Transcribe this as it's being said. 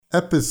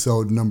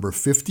episode number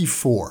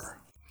 54.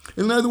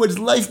 In other words,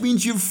 life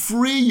means you're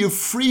free. You're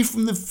free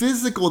from the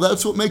physical.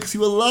 That's what makes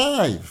you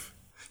alive.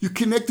 You're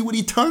connected with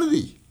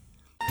eternity.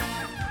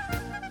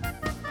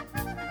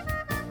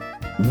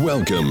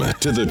 Welcome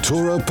to the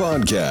Torah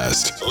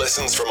Podcast.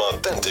 Lessons from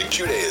authentic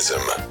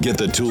Judaism. Get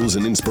the tools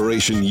and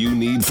inspiration you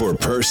need for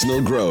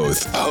personal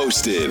growth.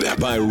 Hosted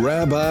by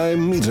Rabbi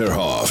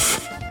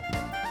Mitterhoff.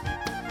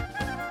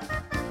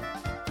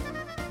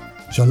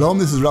 Shalom,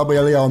 this is Rabbi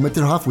Eliyahu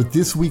Mitterhoff with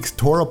this week's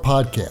Torah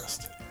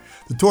Podcast.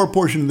 The Torah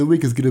portion of the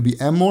week is going to be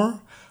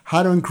Emor,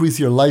 how to increase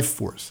your life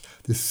force,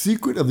 the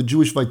secret of the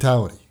Jewish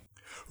vitality.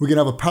 We're going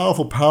to have a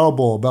powerful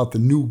parable about the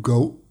new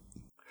goat,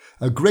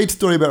 a great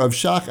story about Rav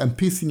Shach and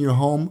peace in your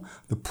home,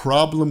 the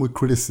problem with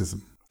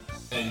criticism.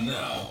 And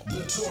now,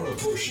 the Torah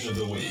portion of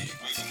the week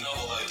with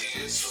novel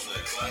ideas from the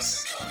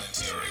classic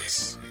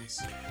commentaries.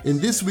 In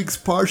this week's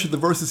parsha, the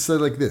verses say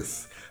like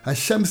this.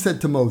 Hashem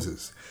said to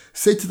Moses,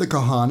 "Say to the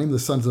Kohanim, the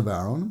sons of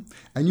Aaron,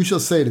 and you shall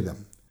say to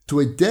them, to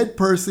a dead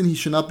person he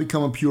shall not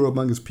become impure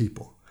among his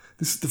people."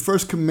 This is the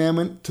first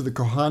commandment to the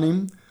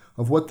Kohanim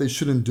of what they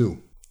shouldn't do.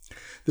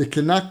 They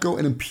cannot go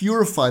and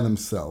impurify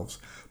themselves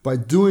by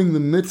doing the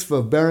mitzvah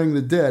of burying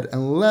the dead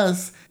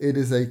unless it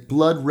is a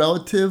blood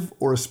relative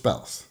or a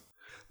spouse.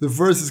 The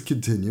verses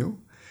continue,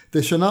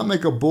 "They shall not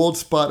make a bald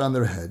spot on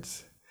their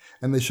heads,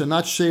 and they shall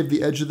not shave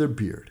the edge of their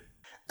beard,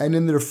 and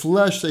in their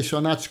flesh they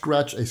shall not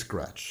scratch a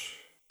scratch."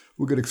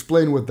 We could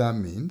explain what that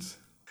means.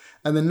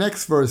 And the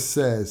next verse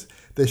says,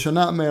 "They shall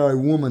not marry a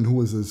woman who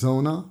is a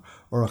zona,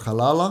 or a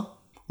halala,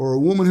 or a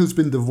woman who's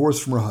been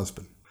divorced from her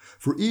husband,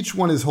 for each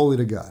one is holy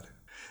to God."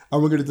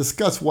 And we're going to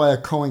discuss why a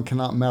Kohen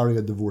cannot marry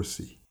a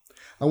divorcee.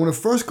 I want to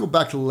first go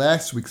back to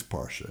last week's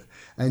Parsha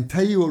and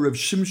tell you what Rav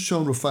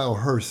Shimshon Raphael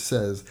Hirsch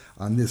says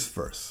on this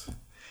verse.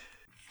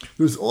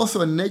 There's also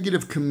a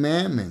negative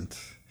commandment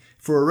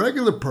for a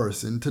regular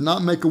person to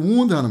not make a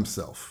wound on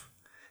himself.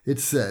 It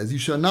says, "You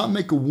shall not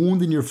make a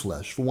wound in your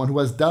flesh for one who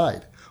has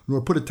died,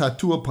 nor put a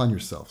tattoo upon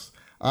yourselves.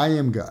 I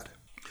am God."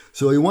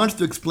 So he wants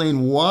to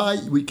explain why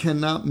we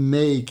cannot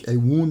make a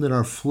wound in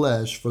our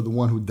flesh for the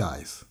one who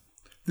dies.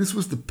 This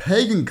was the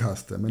pagan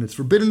custom, and it's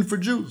forbidden for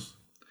Jews.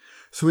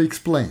 So he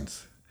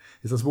explains.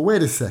 He says, "But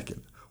wait a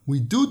second.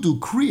 We do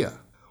kriya.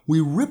 We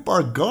rip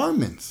our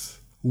garments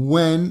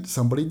when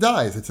somebody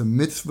dies. It's a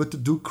mitzvah to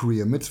do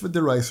kriya, mitzvah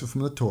deraisa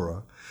from the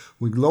Torah.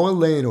 When lo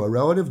aleinu, a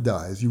relative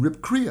dies, you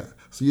rip kriya.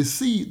 So you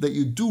see that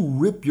you do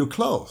rip your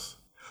clothes.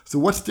 So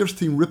what's the difference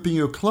between ripping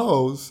your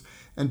clothes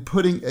and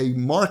putting a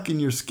mark in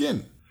your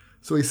skin?"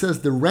 So he says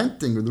the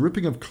renting or the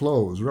ripping of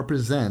clothes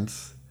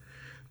represents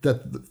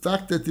that the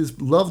fact that this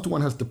loved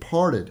one has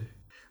departed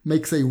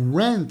makes a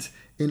rent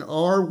in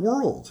our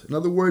world. In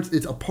other words,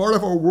 it's a part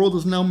of our world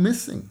is now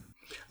missing.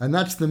 And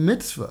that's the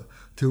mitzvah,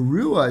 to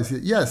realize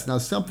that, yes, now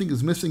something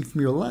is missing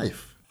from your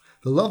life.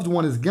 The loved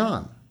one is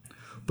gone.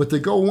 But to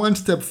go one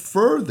step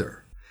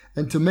further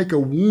and to make a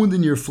wound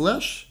in your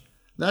flesh,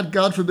 that,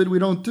 God forbid, we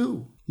don't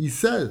do. He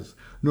says,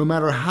 no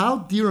matter how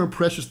dear and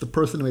precious the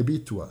person may be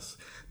to us,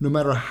 no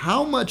matter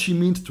how much he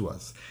means to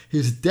us,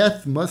 his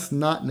death must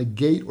not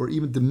negate or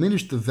even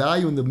diminish the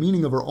value and the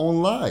meaning of our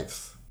own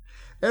lives.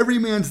 Every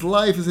man's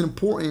life is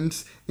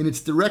important in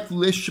its direct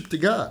relationship to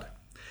God.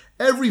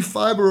 Every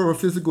fiber of our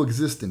physical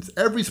existence,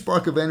 every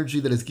spark of energy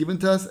that is given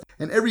to us,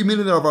 and every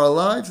minute of our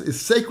lives is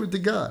sacred to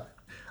God.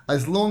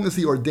 As long as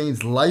he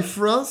ordains life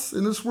for us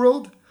in this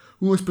world,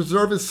 we must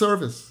preserve his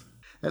service.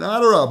 And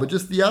Adarabah, but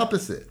just the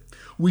opposite.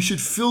 We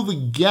should fill the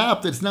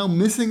gap that's now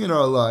missing in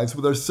our lives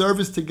with our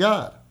service to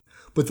God.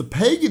 But the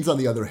pagans, on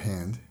the other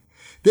hand,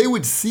 they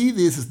would see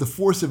this as the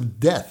force of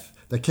death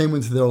that came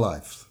into their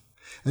lives.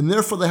 And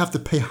therefore they have to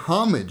pay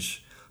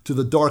homage to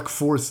the dark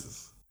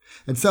forces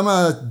and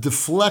somehow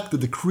deflect the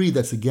decree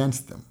that's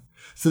against them.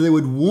 So they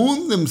would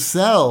wound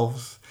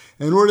themselves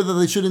in order that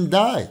they shouldn't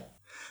die,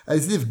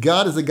 as if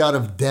God is a God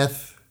of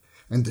death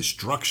and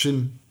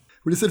destruction.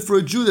 But he said for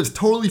a Jew that's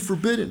totally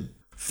forbidden.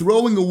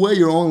 Throwing away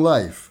your own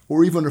life,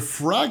 or even a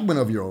fragment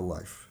of your own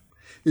life,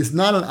 is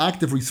not an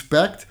act of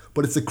respect,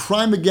 but it's a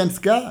crime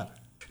against God.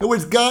 In other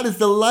words, God is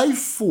the life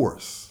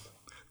force.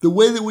 The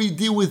way that we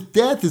deal with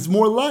death is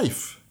more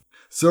life.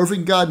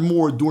 Serving God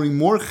more, doing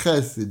more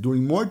chesed,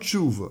 doing more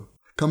tshuva,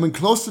 coming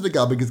closer to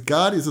God, because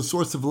God is a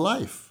source of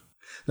life.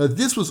 Now,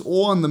 this was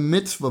all in the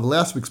mitzvah of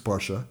last week's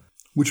parsha,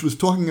 which was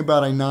talking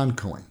about a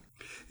non-Kohen.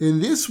 In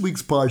this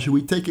week's parsha,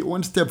 we take it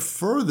one step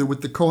further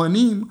with the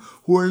Kohanim,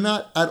 who are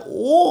not at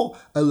all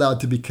allowed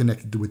to be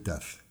connected with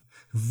death.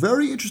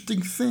 Very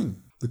interesting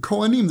thing. The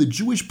Kohanim, the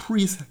Jewish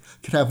priests,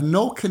 can have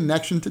no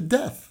connection to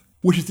death,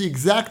 which is the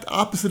exact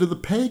opposite of the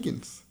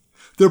pagans.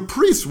 Their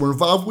priests were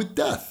involved with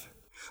death.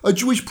 A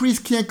Jewish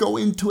priest can't go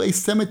into a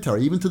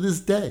cemetery, even to this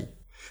day.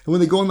 And when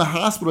they go in the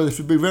hospital, they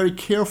should be very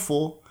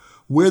careful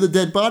where the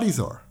dead bodies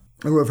are.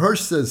 And Rav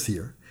Hirsch says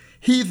here,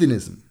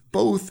 heathenism,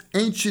 both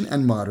ancient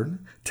and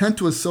modern, tend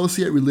to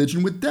associate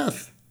religion with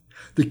death.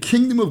 The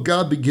kingdom of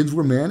God begins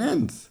where man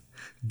ends.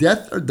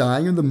 Death or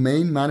dying are the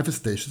main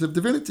manifestations of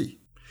divinity.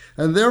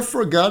 And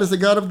therefore, God is a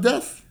God of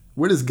death.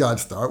 Where does God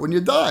start? When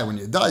you die. When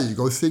you die, you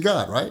go see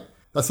God, right?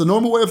 That's the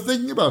normal way of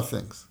thinking about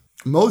things.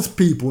 Most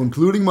people,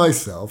 including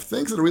myself,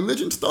 think that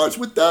religion starts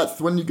with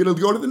death when you're going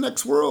to go to the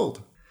next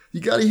world.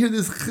 You got to hear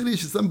this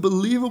chiddush. It's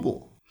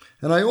unbelievable.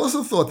 And I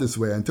also thought this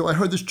way until I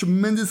heard this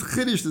tremendous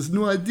chiddush, this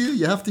new idea.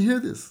 You have to hear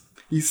this.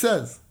 He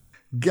says,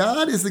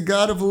 God is the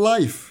God of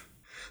life.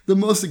 The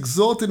most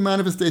exalted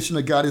manifestation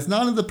of God is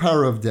not in the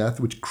power of death,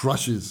 which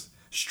crushes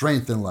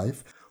strength and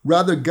life.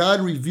 Rather,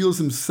 God reveals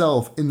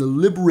himself in the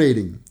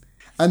liberating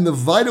and the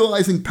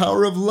vitalizing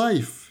power of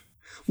life,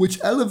 which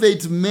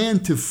elevates man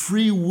to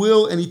free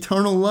will and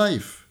eternal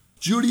life.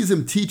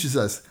 Judaism teaches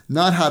us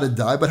not how to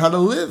die, but how to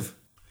live,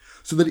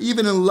 so that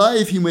even in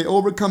life you may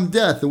overcome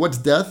death. And what's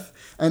death?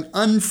 An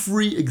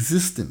unfree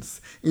existence,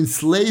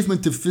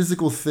 enslavement to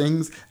physical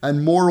things,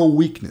 and moral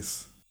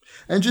weakness.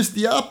 And just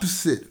the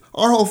opposite,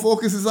 our whole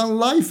focus is on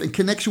life and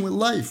connection with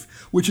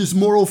life, which is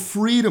moral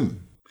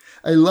freedom,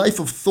 a life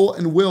of thought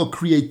and will,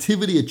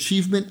 creativity,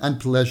 achievement, and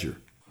pleasure.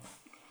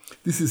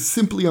 This is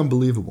simply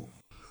unbelievable.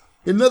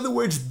 In other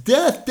words,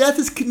 death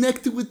is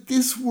connected with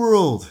this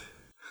world.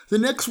 The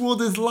next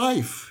world is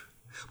life.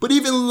 But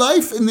even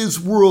life in this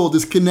world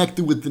is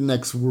connected with the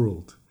next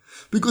world,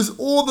 because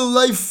all the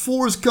life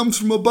force comes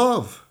from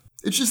above.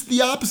 It's just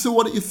the opposite of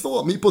what you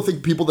thought. People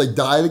think they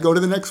die, they go to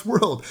the next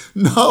world.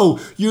 No,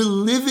 you're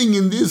living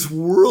in this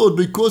world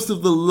because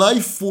of the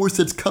life force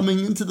that's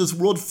coming into this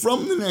world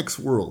from the next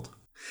world.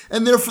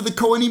 And therefore the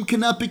Kohanim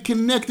cannot be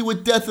connected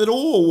with death at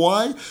all.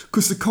 Why?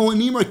 Because the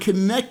Kohanim are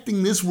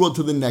connecting this world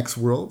to the next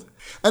world.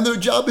 And their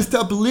job is to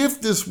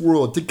uplift this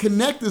world, to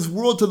connect this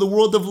world to the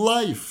world of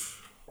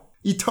life,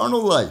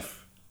 eternal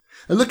life.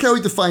 And look how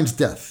he defines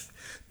death.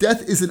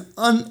 Death is an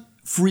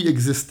unfree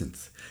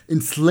existence,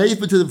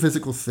 enslavement to the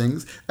physical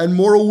things, and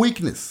moral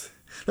weakness.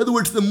 In other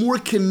words, the more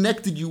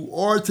connected you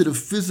are to the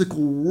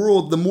physical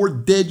world, the more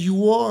dead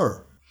you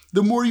are.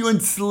 The more you're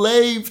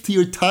enslaved to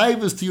your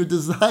taivas, to your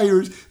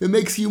desires, it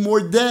makes you more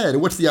dead.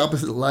 What's the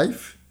opposite of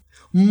life?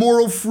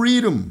 Moral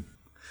freedom.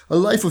 A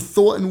life of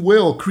thought and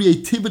will,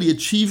 creativity,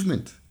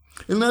 achievement.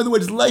 In other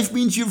words, life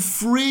means you're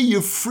free.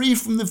 You're free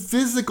from the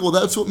physical.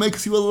 That's what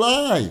makes you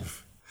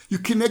alive.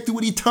 You're connected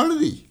with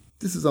eternity.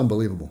 This is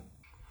unbelievable.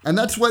 And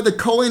that's why the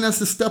Kohen has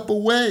to step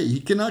away. He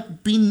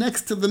cannot be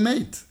next to the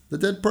mate, the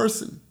dead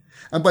person.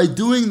 And by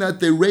doing that,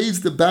 they raise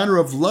the banner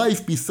of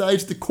life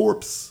besides the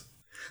corpse.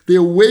 They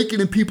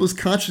awaken in people's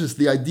consciousness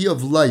the idea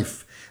of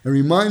life and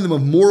remind them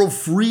of moral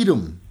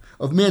freedom,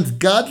 of man's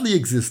godly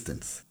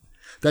existence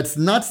that's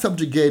not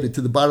subjugated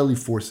to the bodily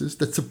forces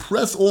that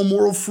suppress all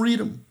moral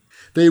freedom.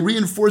 They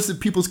reinforce in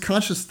people's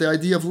consciousness the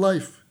idea of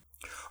life.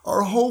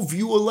 Our whole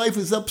view of life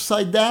is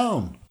upside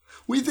down.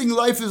 We think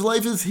life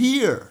is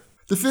here.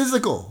 The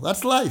physical,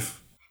 that's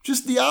life.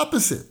 Just the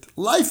opposite.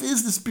 Life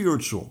is the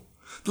spiritual.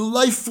 The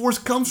life force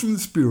comes from the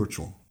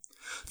spiritual.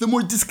 The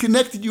more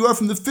disconnected you are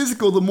from the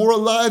physical, the more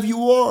alive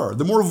you are,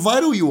 the more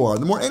vital you are,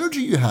 the more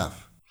energy you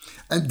have.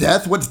 And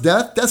death, what's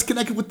death? Death's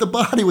connected with the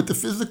body, with the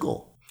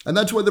physical. And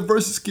that's why the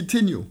verses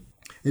continue.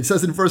 It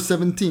says in verse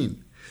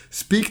 17,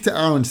 "Speak to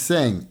Aaron,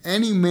 saying,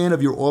 any man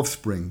of your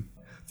offspring,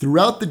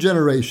 throughout the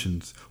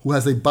generations, who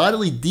has a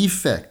bodily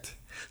defect,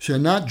 shall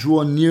not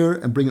draw near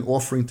and bring an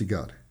offering to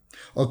God."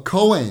 A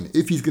Kohen,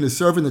 if he's going to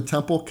serve in the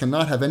temple,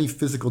 cannot have any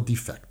physical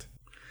defect.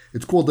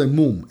 It's called a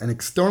mum, an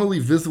externally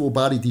visible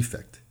body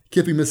defect.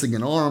 Can't be missing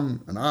an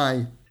arm, an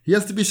eye. He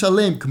has to be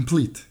shalem,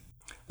 complete.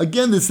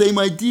 Again, the same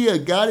idea.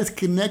 God is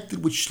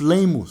connected with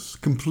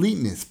shlemus,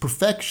 completeness,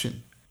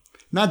 perfection,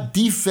 not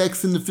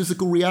defects in the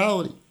physical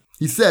reality.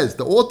 He says,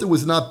 the altar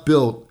was not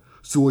built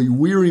so a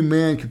weary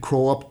man could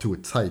crawl up to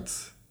its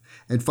heights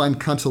and find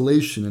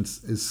consolation in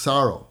his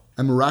sorrow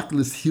and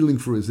miraculous healing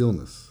for his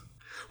illness.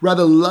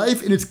 Rather,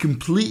 life in its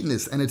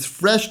completeness and its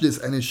freshness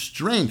and its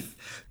strength,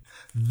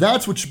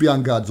 that's what should be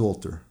on God's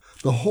altar.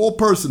 The whole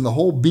person, the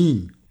whole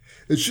being.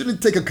 It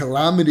shouldn't take a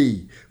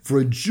calamity for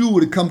a Jew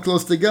to come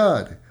close to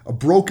God, a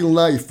broken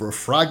life or a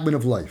fragment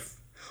of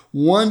life.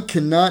 One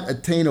cannot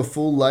attain a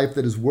full life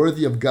that is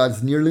worthy of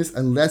God's nearness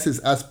unless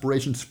his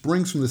aspiration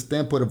springs from the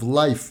standpoint of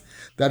life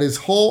that is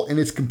whole in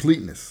its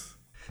completeness.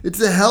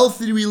 It's a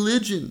healthy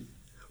religion.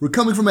 We're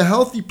coming from a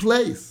healthy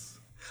place.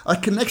 Our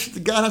connection to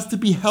God has to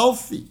be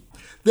healthy.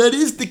 That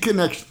is the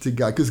connection to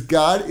God, because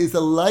God is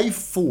a life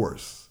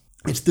force.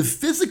 It's the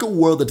physical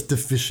world that's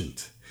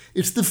deficient.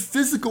 It's the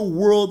physical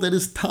world that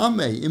is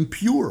tameh,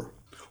 impure.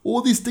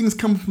 All these things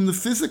come from the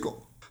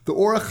physical. The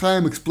Or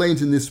HaChaim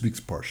explains in this week's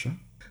parsha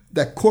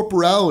that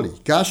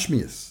corporality,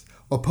 gashmias,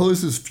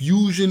 opposes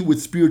fusion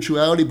with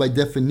spirituality by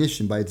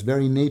definition, by its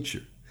very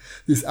nature.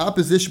 This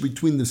opposition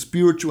between the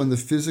spiritual and the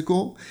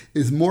physical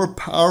is more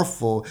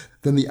powerful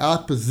than the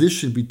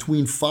opposition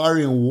between fire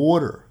and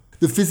water.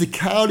 The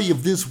physicality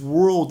of this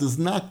world does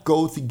not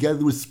go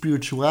together with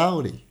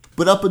spirituality.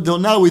 But up until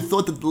now, we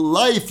thought that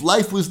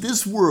life was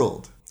this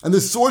world. And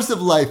the source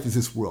of life is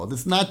this world.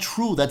 It's not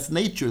true. That's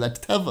nature. That's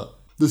teva.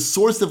 The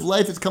source of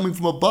life is coming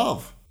from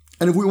above.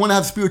 And if we want to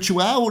have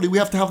spirituality, we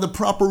have to have the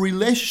proper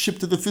relationship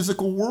to the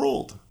physical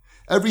world.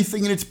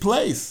 Everything in its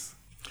place.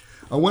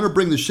 I want to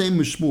bring the Shem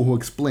Mishmu, who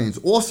explains,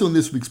 also in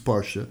this week's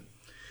parsha,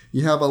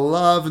 you have a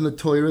law in the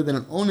Torah that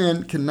an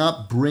onen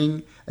cannot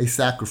bring a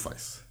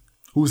sacrifice.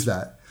 Who's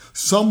that?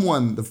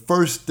 Someone the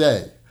first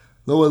day,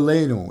 Lo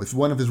Aleinu, if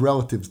one of his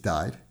relatives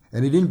died,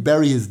 and he didn't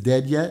bury his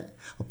dead yet,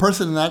 a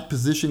person in that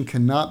position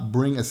cannot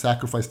bring a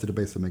sacrifice to the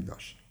Beis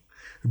HaMikdash.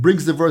 It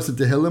brings the verse in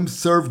Tehillim,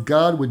 serve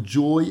God with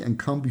joy and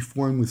come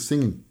before him with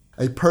singing.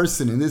 A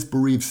person in this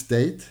bereaved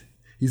state,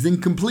 he's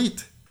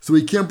incomplete. So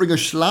he can't bring a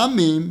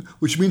shlamim,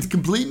 which means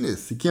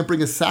completeness. He can't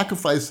bring a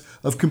sacrifice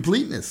of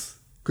completeness,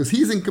 because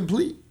he's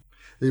incomplete.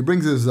 He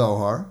brings a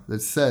Zohar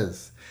that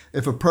says,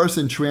 if a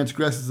person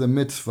transgresses a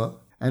mitzvah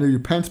and he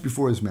repents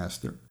before his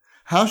master,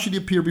 how should he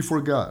appear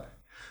before God?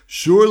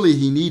 Surely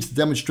he needs to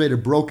demonstrate a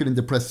broken and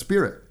depressed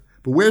spirit.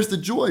 But where's the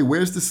joy?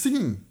 Where's the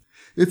singing?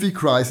 If he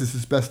cries, this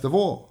is best of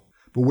all.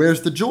 But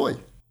where's the joy?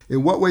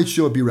 In what way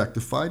shall it be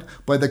rectified?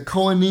 By the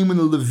Kohanim and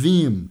the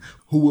Levim,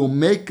 who will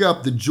make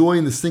up the joy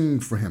and the singing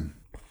for him.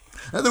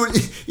 In other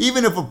words,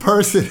 even if a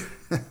person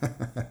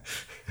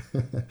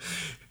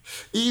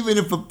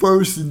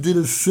did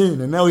a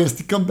sin and now he has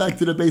to come back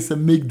to the Beis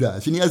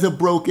HaMikdash and he has a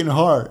broken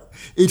heart,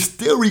 it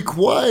still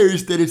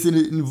requires that it's an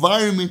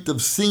environment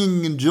of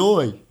singing and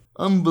joy.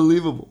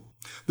 Unbelievable.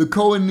 The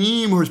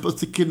Kohanim, who are supposed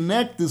to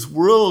connect this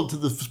world to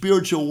the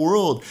spiritual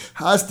world,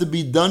 has to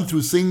be done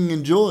through singing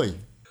and joy.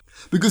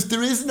 Because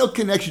there is no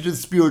connection to the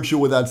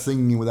spiritual without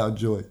singing and without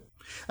joy.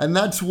 And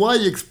that's why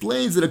he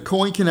explains that a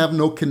Kohen can have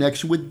no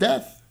connection with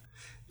death.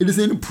 It is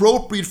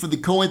inappropriate for the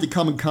Kohen to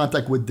come in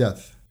contact with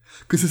death,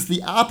 because it's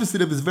the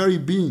opposite of his very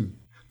being.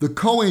 The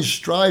Kohen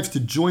strives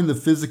to join the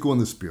physical and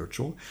the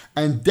spiritual,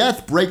 and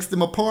death breaks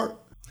them apart.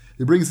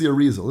 He brings the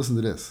Arizal. Listen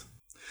to this.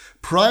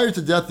 Prior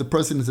to death, the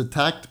person is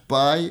attacked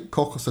by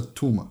kochos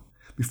hatuma.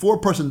 Before a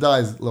person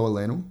dies, Lo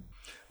Aleinu,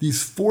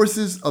 these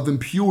forces of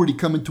impurity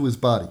come into his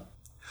body.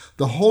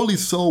 The holy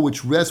soul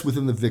which rests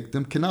within the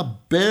victim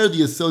cannot bear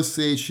the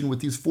association with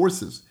these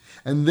forces,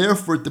 and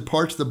therefore it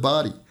departs the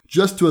body,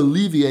 just to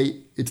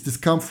alleviate its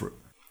discomfort.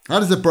 How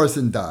does a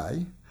person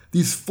die?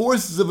 These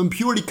forces of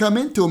impurity come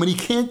into him and he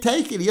can't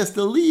take it. He has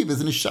to leave.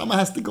 His neshama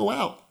has to go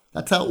out.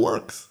 That's how it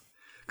works.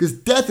 Because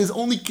death is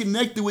only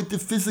connected with the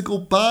physical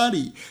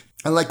body.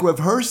 And like Rav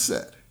Hirsch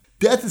said,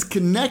 death is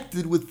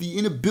connected with the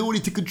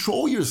inability to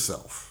control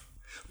yourself.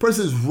 A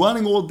person is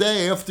running all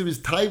day after his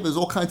taivas,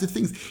 all kinds of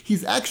things.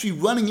 He's actually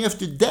running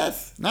after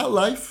death, not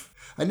life.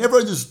 I never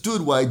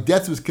understood why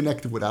death was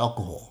connected with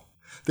alcohol.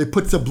 They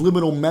put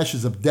subliminal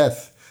meshes of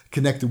death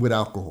connected with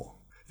alcohol.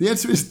 The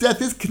answer is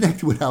death is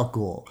connected with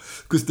alcohol.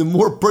 Because the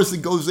more a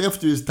person goes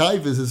after his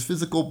taivas, his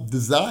physical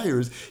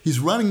desires, he's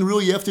running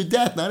really after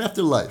death, not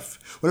after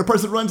life. When a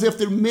person runs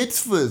after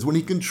mitzvahs, when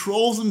he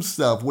controls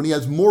himself, when he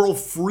has moral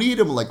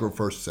freedom, like Rav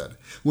Hirsch said,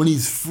 when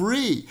he's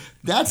free,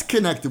 that's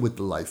connected with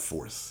the life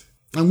force.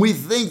 And we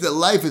think that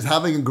life is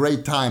having a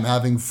great time,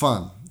 having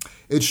fun.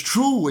 It's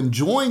true,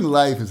 enjoying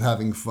life is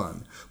having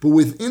fun. But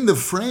within the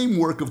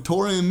framework of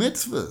Torah and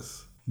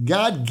mitzvahs,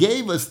 God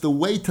gave us the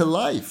way to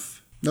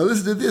life. Now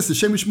listen to this. The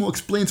Shem Yishmael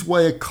explains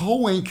why a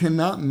Kohen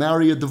cannot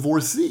marry a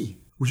divorcee,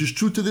 which is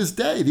true to this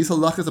day. These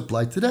halachas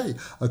apply today.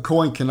 A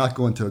Kohen cannot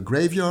go into a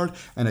graveyard,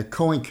 and a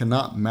Kohen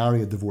cannot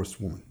marry a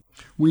divorced woman.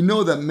 We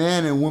know that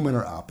man and woman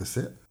are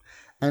opposite,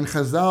 and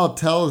Chazal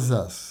tells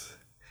us,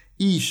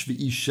 Ish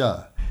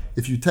v'isha,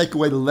 if you take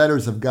away the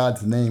letters of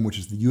God's name, which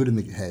is the Yud and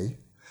the Hey,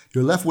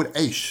 you're left with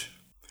Eish.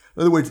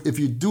 In other words, if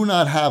you do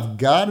not have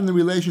God in the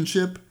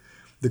relationship,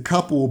 the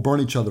couple will burn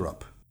each other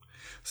up.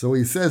 So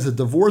he says a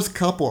divorced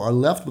couple are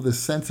left with a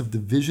sense of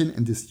division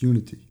and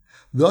disunity.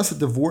 Thus, a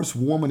divorced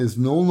woman is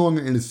no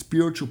longer in a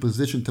spiritual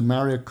position to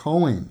marry a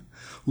Kohen,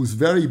 whose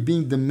very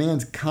being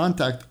demands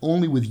contact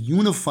only with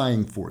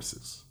unifying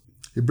forces.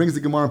 He brings the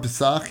Gemara in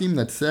Pesachim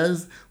that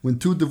says, when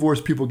two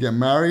divorced people get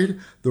married,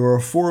 there are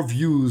 4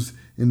 views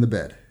in the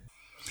bed.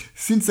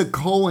 Since a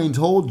Kohen's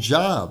whole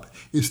job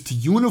is to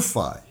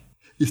unify,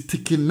 is to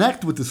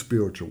connect with the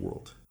spiritual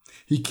world,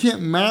 he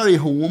can't marry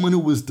a woman who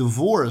was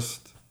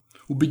divorced,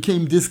 who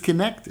became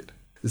disconnected.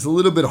 It's a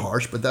little bit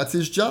harsh, but that's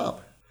his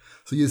job.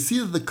 So you see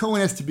that the Kohen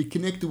has to be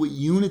connected with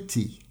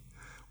unity,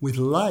 with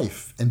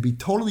life, and be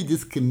totally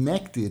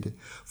disconnected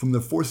from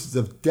the forces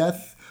of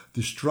death,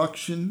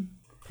 destruction,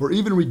 or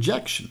even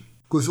rejection.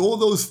 Because all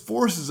those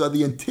forces are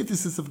the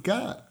antithesis of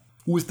God,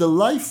 who is the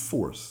life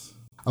force.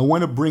 I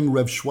want to bring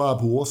Rev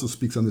Schwab, who also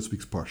speaks on this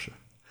week's Parsha.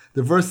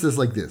 The verse says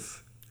like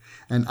this: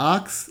 an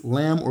ox,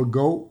 lamb, or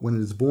goat, when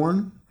it is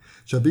born,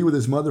 shall be with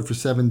his mother for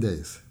 7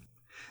 days.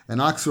 An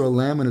ox or a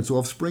lamb and its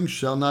offspring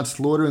shall not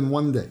slaughter in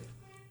 1 day.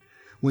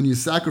 When you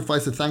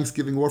sacrifice a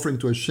thanksgiving offering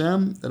to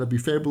Hashem, that it be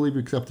favorably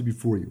accepted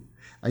before you.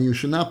 And you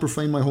shall not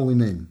profane my holy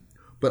name.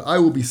 But I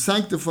will be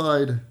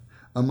sanctified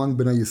among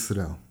Bnei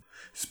Yisrael.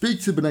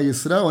 Speak to Bnei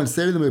Yisrael and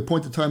say to them, the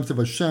appointed times of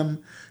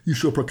Hashem, you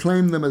shall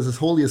proclaim them as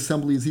holy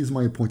assembly as these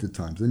my appointed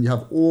times. And you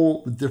have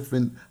all the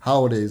different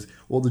holidays,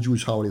 all the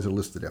Jewish holidays are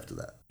listed after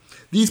that.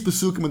 These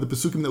Pesukim are the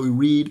Pesukim that we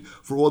read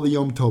for all the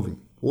Yom Tovim,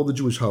 all the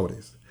Jewish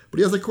holidays. But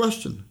he has a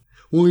question.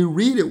 When we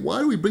read it, why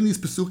do we bring these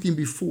Pesukim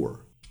before?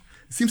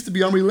 It seems to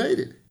be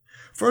unrelated.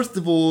 First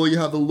of all, you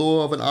have the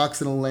law of an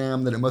ox and a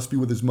lamb that it must be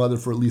with his mother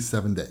for at least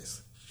 7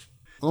 days.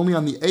 Only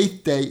on the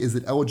 8th day is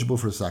it eligible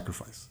for a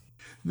sacrifice.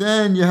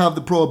 Then you have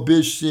the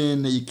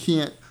prohibition that you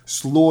can't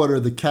slaughter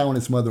the cow and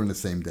its mother on the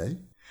same day.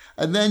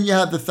 And then you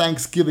have the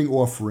Thanksgiving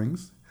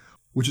offerings,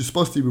 which is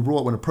supposed to be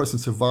brought when a person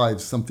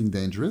survives something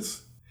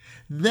dangerous.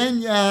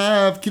 Then you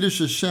have Kiddush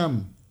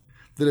Hashem,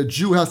 that a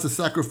Jew has to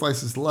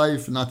sacrifice his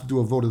life, not to do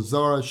avodah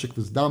zarah,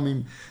 shikvas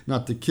damim,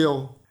 not to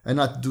kill, and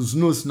not to do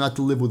znus, not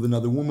to live with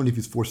another woman if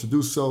he's forced to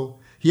do so.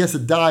 He has to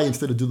die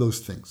instead of do those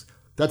things.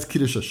 That's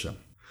Kiddush Hashem.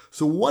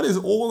 So what does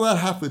all that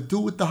have to do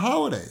with the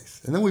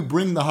holidays? And then we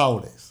bring the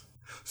holidays.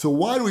 So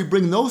why do we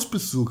bring those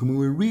pesukim when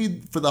we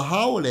read for the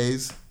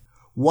holidays?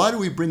 Why do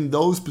we bring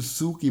those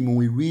pesukim when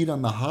we read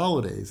on the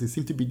holidays? They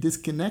seem to be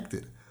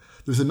disconnected.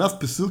 There's enough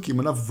pesukim,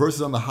 enough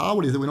verses on the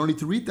holidays that we don't need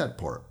to read that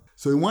part.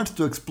 So he wants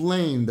to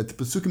explain that the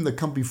pesukim that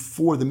come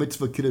before the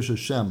mitzvah Kiddush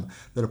Hashem,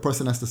 that a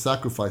person has to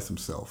sacrifice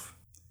himself,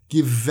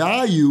 give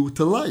value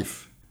to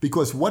life.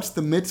 Because what's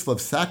the mitzvah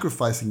of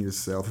sacrificing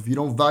yourself if you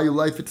don't value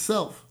life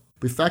itself?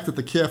 The fact that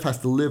the calf has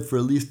to live for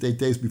at least 8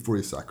 days before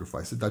you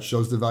sacrifice it, that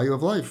shows the value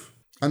of life.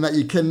 And that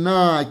you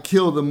cannot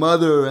kill the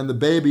mother and the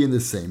baby in the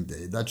same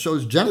day, that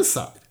shows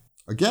genocide.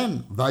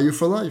 Again, value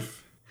for life.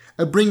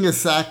 And bring a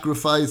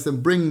sacrifice,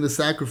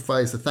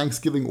 a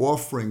Thanksgiving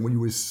offering when you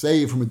were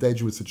saved from a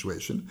dangerous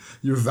situation,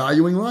 you're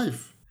valuing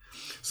life.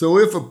 So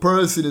if a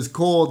person is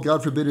called,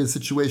 God forbid, in a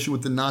situation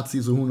with the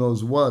Nazis or who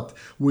knows what,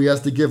 where he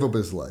has to give up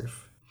his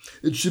life,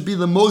 it should be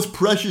the most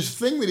precious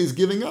thing that he's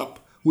giving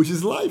up, which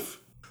is life.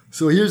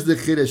 So here's the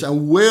Chiddush.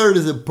 And where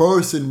does a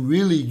person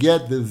really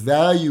get the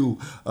value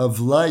of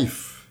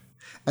life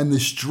and the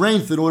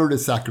strength in order to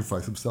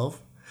sacrifice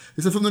himself?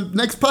 It's from the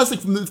next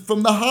pasuk,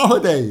 from the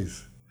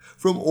holidays.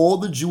 From all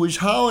the Jewish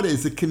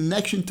holidays, the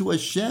connection to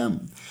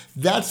Hashem.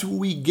 That's where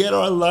we get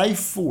our life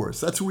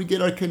force. That's where we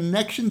get our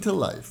connection to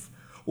life.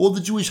 All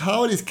the Jewish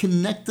holidays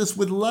connect us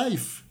with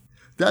life.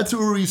 That's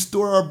where we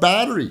restore our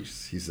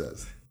batteries, he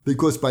says.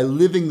 Because by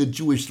living the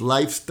Jewish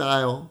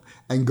lifestyle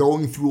and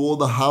going through all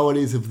the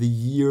holidays of the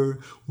year,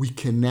 we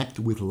connect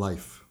with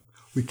life.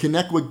 We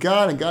connect with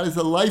God, and God is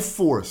a life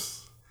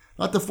force.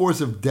 Not the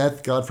force of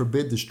death, God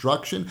forbid,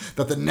 destruction,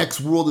 that the next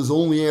world is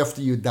only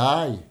after you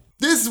die.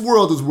 This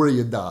world is where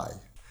you die.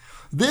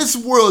 This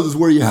world is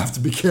where you have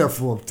to be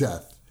careful of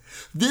death.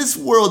 This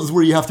world is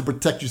where you have to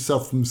protect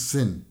yourself from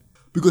sin.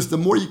 Because the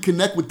more you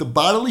connect with the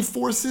bodily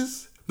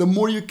forces, the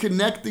more you're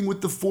connecting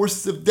with the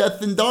forces of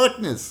death and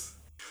darkness.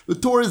 The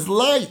Torah is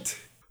light.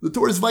 The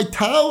Torah is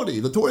vitality.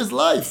 The Torah is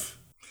life.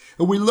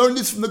 And we learn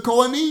this from the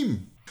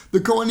Kohanim. The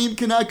Kohanim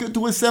cannot go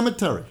to a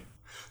cemetery.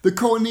 The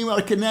Kohanim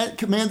are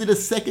commanded a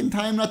second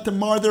time not to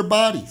mar their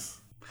bodies.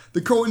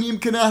 The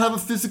Kohanim cannot have a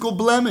physical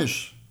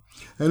blemish.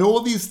 And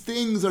all these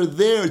things are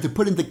there to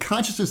put into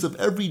consciousness of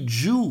every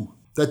Jew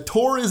that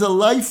Torah is a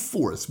life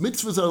force,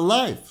 mitzvahs are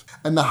life,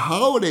 and the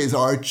holidays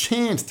are a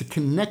chance to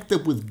connect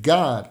up with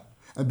God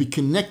and be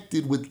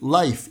connected with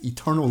life,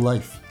 eternal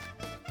life.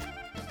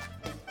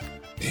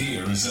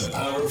 Here's a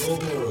powerful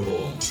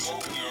parable to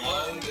open your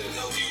mind and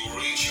help you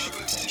reach your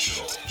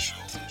potential.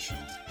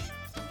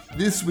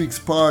 This week's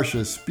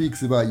parsha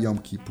speaks about Yom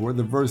Kippur.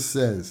 The verse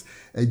says,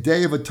 "A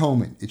day of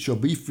atonement, it shall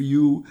be for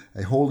you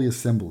a holy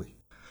assembly."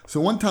 So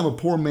one time a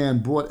poor man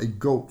brought a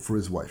goat for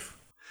his wife.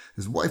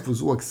 His wife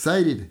was all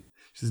excited.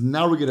 She says,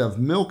 "Now we're going to have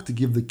milk to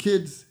give the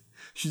kids."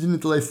 She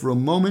didn't delay for a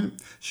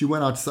moment. She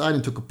went outside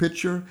and took a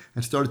pitcher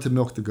and started to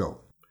milk the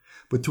goat.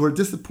 But to her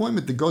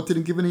disappointment, the goat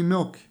didn't give any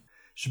milk.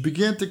 She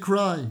began to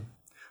cry.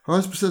 Her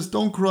husband says,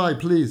 "Don't cry,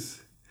 please.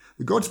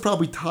 The goat's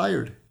probably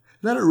tired.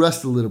 Let it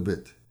rest a little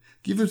bit.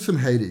 Give him some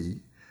hay to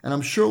eat, and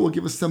I'm sure it will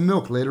give us some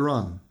milk later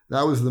on."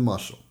 That was the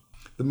mashal.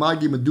 The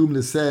Magi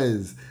Medumna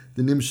says,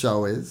 the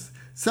Nimshal is,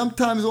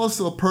 sometimes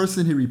also a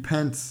person, he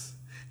repents,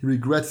 he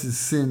regrets his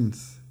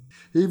sins.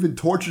 He even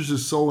tortures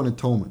his soul in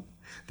atonement.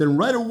 Then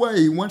right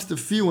away he wants to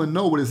feel and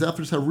know what his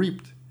efforts have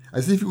reaped,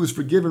 as if he was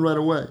forgiven right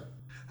away.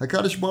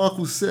 HaKadosh Baruch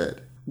Hu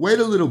said, "Wait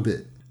a little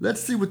bit.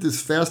 Let's see what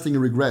this fasting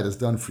and regret has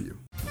done for you."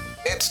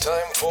 It's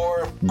time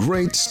for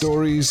Great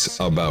Stories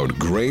About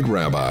Great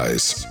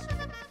Rabbis.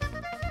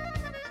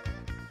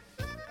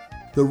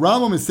 The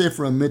Rambam in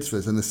Sefer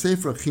HaMitzvahs and the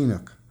Sefer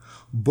HaChinuch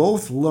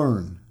both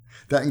learn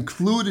that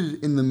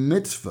included in the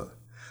mitzvah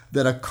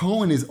that a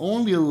Kohen is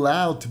only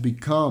allowed to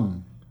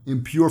become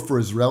impure for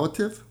his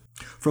relative.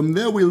 From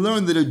there we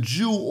learn that a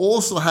Jew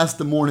also has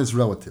to mourn his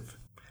relative.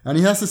 And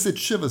he has to sit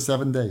Shiva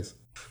 7 days.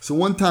 So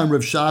one time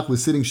Rav Shach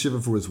was sitting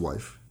Shiva for his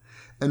wife.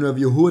 And Rav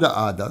Yehuda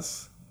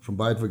Adas, from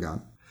Bayit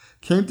Vagan,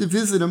 came to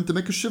visit him to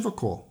make a Shiva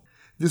call.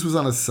 This was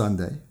on a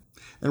Sunday.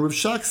 And Rav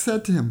Shach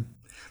said to him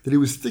that he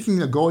was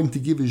thinking of going to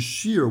give his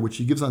shir, which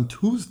he gives on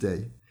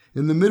Tuesday,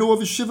 in the middle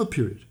of his Shiva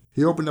period.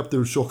 He opened up the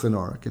Shulchan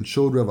Aruch and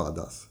showed Rav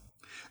Adas.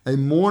 A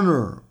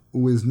mourner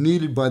who is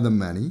needed by the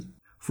many,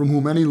 from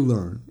whom many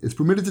learn, is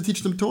permitted to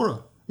teach them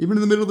Torah, even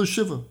in the middle of the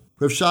Shiva.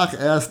 Rav Shach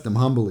asked him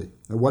humbly,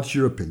 "Now what's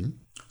your opinion?"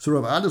 So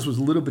Rav Adas was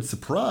a little bit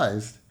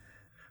surprised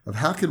of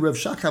how could Rav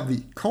Shach have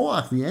the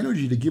koach, the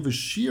energy to give a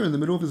shir in the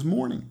middle of his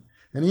mourning.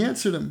 And he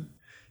answered him.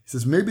 He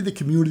says, maybe the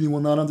community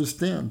will not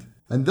understand.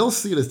 And they'll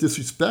see it as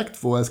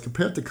disrespectful as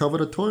compared to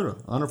kavod Torah,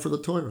 honor for the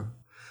Torah.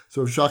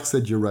 So Rav Shach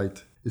said, "You're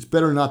right. It's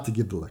better not to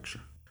give the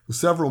lecture." For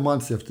several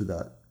months after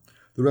that,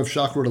 The Rav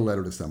Shach wrote a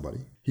letter to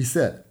somebody. He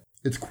said,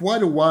 "It's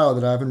quite a while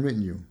that I haven't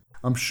written you.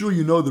 I'm sure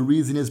you know the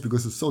reason is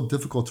because it's so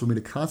difficult for me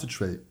to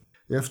concentrate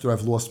after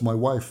I've lost my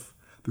wife,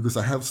 because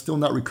I have still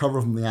not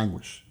recovered from the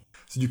anguish."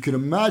 So you can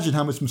imagine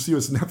how much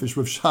Mesiras Nefesh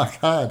Rav Shach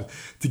had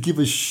to give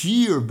a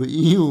shir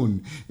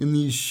be'iyun in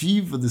the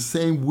yeshiva the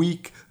same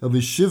week of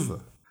his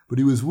shiva. But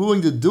he was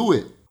willing to do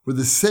it for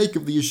the sake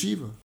of the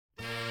yeshiva.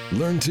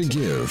 Learn to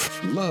give,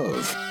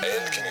 love,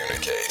 and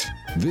communicate.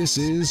 This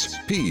is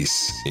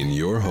Peace in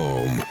Your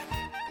Home.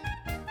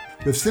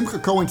 Rav Simcha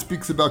Cohen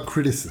speaks about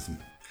criticism.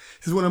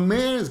 He says when a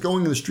man is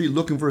going in the street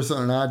looking for a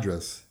certain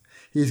address,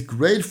 he is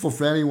grateful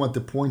for anyone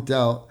to point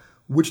out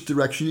which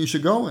direction he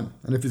should go in,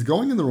 and if he's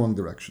going in the wrong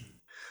direction.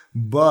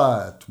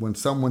 But when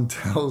someone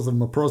tells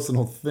him a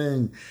personal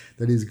thing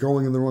that he's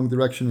going in the wrong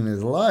direction in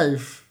his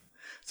life,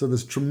 so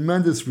there's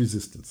tremendous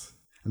resistance,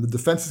 and the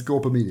defenses go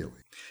up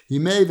immediately. He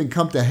may even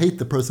come to hate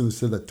the person who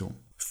said that to him.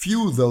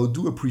 Few, though,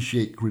 do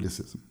appreciate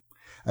criticism,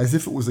 as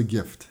if it was a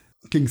gift.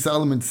 King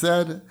Solomon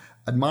said,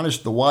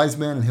 "Admonish the wise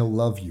man and he'll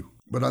love you."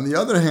 But on the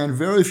other hand,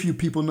 very few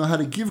people know how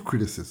to give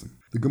criticism.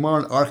 The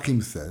Gemara in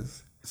Archim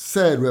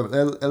said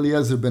Rabbi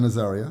Eliezer ben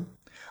Azariah,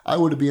 "I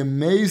would be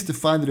amazed to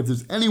find that if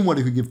there's anyone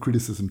who could give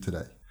criticism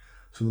today."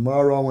 So the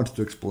Maharal wants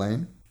to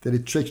explain that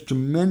it takes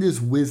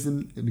tremendous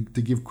wisdom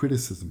to give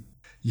criticism.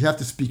 You have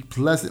to speak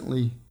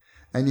pleasantly,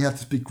 and you have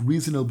to speak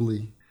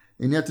reasonably,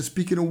 and you have to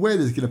speak in a way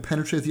that's going to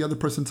penetrate the other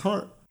person's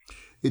heart.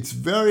 It's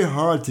very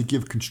hard to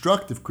give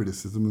constructive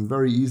criticism and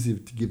very easy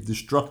to give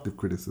destructive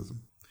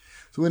criticism.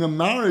 So in a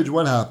marriage,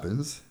 what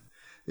happens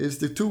is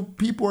the two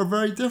people are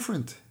very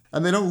different,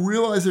 and they don't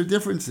realize their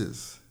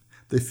differences.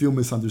 They feel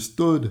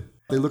misunderstood.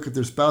 They look at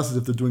their spouse as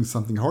if they're doing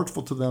something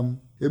hurtful to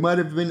them. It might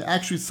have been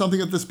actually something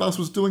that the spouse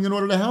was doing in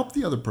order to help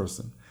the other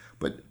person,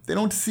 but they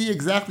don't see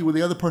exactly where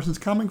the other person's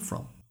coming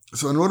from.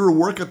 So in order to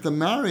work at the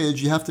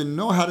marriage, you have to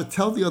know how to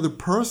tell the other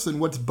person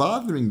what's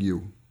bothering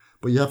you,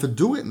 but you have to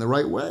do it in the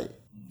right way.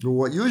 But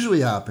what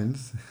usually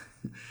happens,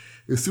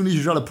 as soon as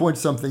you try to point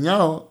something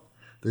out,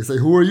 they say,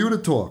 "Who are you to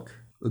talk?"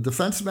 The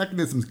defense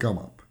mechanisms come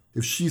up.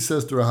 If she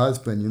says to her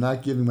husband, "You're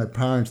not giving my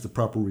parents the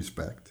proper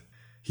respect,"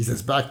 he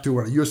says back to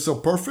her, "You're so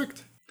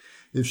perfect."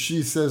 If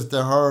she says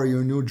to her,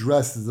 "Your new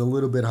dress is a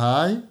little bit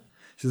high,"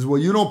 she says, "Well,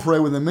 you don't pray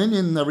with a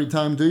minion every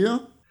time, do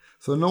you?"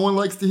 So no one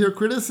likes to hear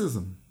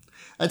criticism.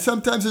 And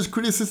sometimes there's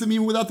criticism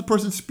even without the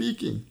person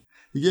speaking.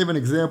 He gave an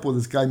example of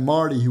this guy,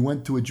 Marty, who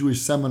went to a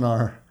Jewish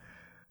seminar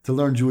to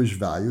learn Jewish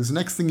values.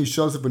 Next thing he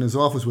shows up in his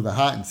office with a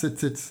hat and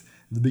sits at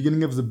the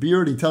beginning of the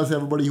beard. He tells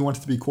everybody he wants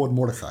to be called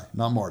Mordechai,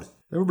 not Marty.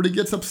 Everybody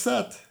gets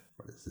upset.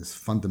 What is this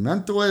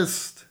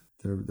fundamentalist?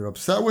 They're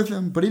upset with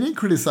him, but he didn't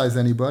criticize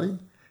anybody.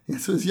 He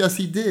says, yes,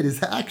 he did.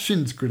 His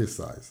actions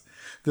criticized.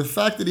 The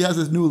fact that he has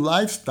this new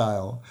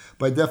lifestyle,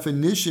 by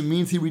definition,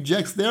 means he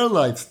rejects their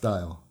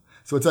lifestyle.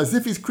 So it's as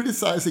if he's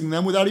criticizing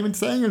them without even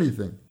saying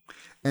anything.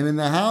 And in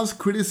the house,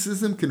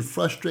 criticism can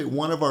frustrate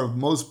one of our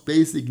most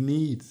basic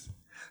needs,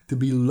 to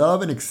be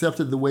loved and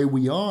accepted the way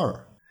we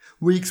are.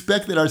 We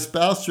expect that our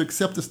spouse should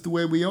accept us the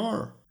way we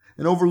are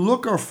and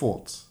overlook our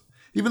faults.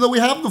 Even though we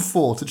have the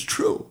faults, it's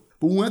true.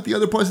 But we want the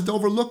other person to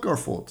overlook our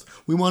faults.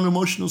 We want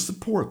emotional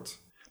support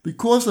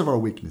because of our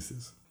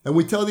weaknesses. And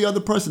we tell the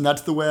other person,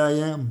 that's the way I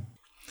am.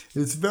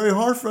 And it's very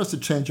hard for us to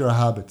change our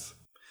habits.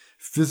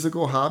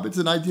 Physical habits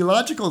and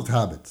ideological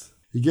habits.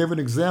 He gave an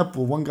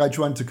example, one guy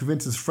trying to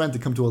convince his friend to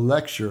come to a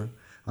lecture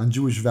on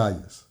Jewish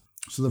values.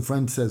 So the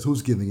friend says,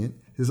 who's giving it?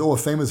 He says, a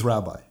famous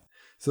rabbi.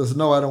 He says,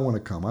 no, I don't want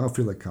to come. I don't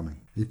feel like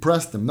coming. He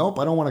pressed him, nope,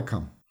 I don't want to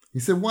come. He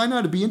said, why not?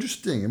 It'd be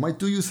interesting. It might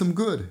do you some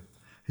good.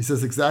 He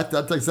says,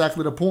 that's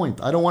exactly the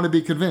point. I don't want to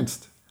be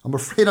convinced. I'm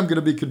afraid I'm going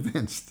to be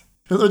convinced.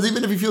 In other words,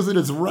 even if he feels that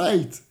it's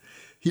right,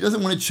 he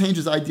doesn't want to change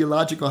his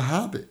ideological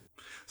habit.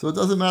 So it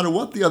doesn't matter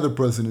what the other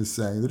person is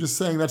saying. They're just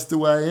saying, that's the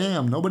way I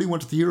am. Nobody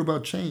wants to hear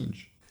about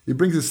change. He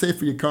brings a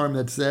Sefer Yikarim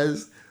that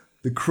says,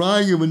 the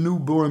crying of a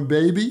newborn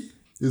baby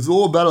is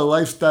all about a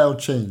lifestyle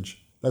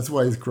change. That's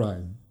why he's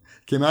crying.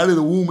 Came out of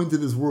the womb into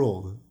this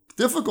world. It's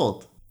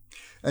difficult.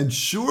 And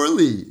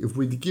surely, if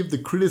we give the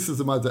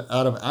criticism out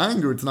of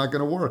anger, it's not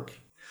going to work.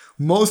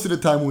 Most of the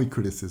time when we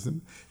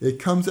criticism, it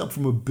comes up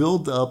from a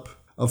build-up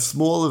of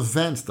small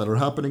events that are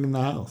happening in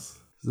the house.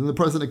 Then the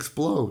person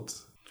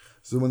explodes.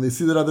 So when they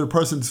see that other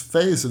person's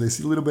face or they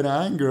see a little bit of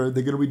anger,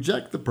 they're going to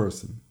reject the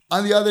person.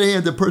 On the other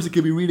hand, the person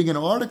could be reading an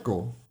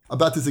article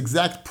about this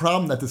exact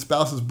problem that the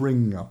spouse is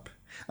bringing up.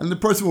 And the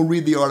person will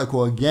read the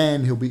article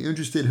again, he'll be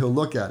interested, he'll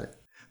look at it.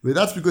 But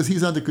that's because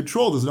he's under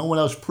control, there's no one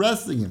else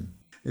pressing him.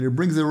 And it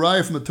brings a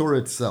raya from the Torah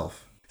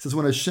itself. It says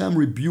when Hashem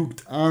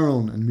rebuked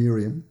Aaron and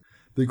Miriam,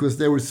 because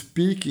they were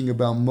speaking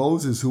about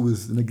Moses who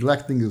was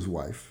neglecting his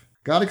wife,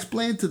 God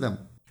explained to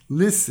them,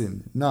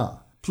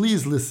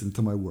 please listen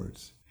to my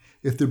words.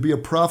 If there be a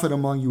prophet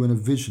among you in a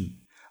vision,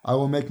 I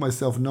will make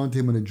myself known to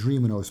him in a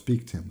dream and I will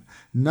speak to him.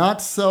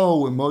 Not so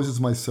with Moses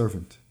my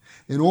servant.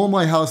 In all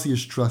my house he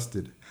is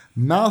trusted.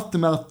 Mouth to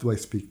mouth do I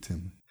speak to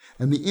him.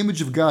 And the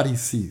image of God he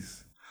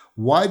sees.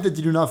 Why then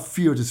did you not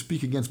fear to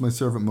speak against my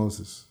servant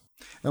Moses?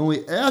 And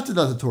only after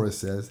that the Torah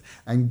says,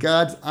 and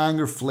God's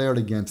anger flared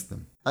against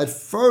them. At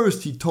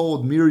first, he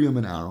told Miriam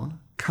and Aaron,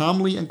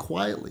 calmly and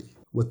quietly,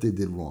 what they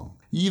did wrong.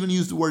 He even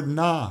used the word,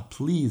 nah,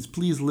 please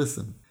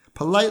listen.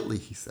 Politely,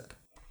 he said.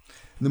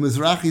 And the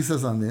Mizrahi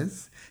says on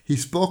this, he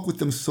spoke with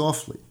them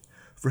softly.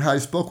 For how he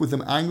spoke with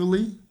them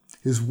angrily,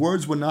 his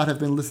words would not have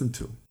been listened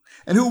to.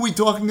 And who are we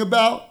talking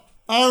about?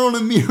 Aaron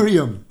and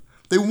Miriam.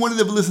 They wouldn't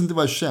have listened to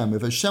Hashem.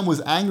 If Hashem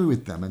was angry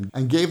with them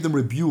and gave them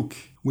rebuke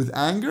with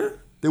anger,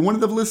 they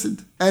wouldn't have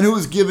listened. And who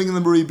is giving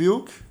them a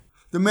rebuke?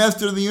 The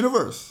master of the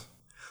universe.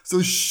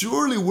 So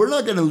surely we're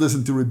not going to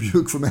listen to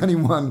rebuke from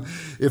anyone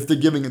if they're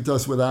giving it to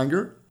us with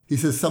anger. He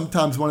says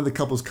sometimes one of the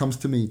couples comes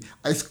to me.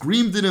 I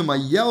screamed at him, I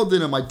yelled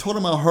at him, I told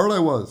him how hurt I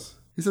was.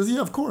 He says,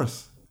 yeah, of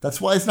course. That's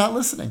why he's not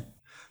listening.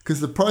 Because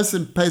the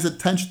person pays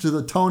attention to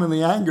the tone and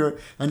the anger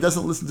and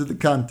doesn't listen to the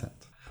content.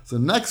 So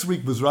next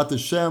week, B'ezrat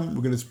Hashem,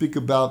 we're going to speak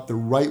about the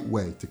right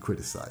way to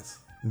criticize.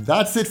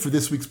 That's it for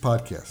this week's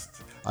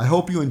podcast. I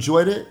hope you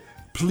enjoyed it.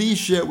 Please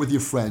share it with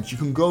your friends. You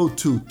can go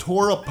to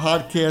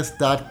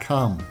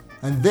TorahPodcast.com.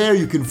 And there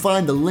you can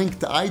find a link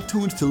to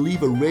iTunes to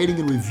leave a rating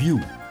and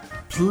review.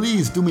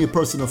 Please do me a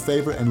personal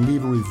favor and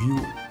leave a review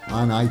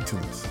on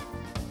iTunes.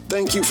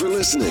 Thank you for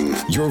listening.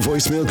 Your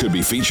voicemail could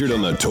be featured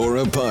on the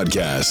Torah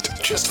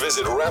Podcast. Just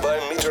visit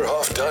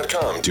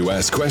RabbiMeterhoff.com to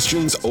ask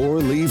questions or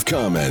leave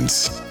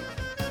comments.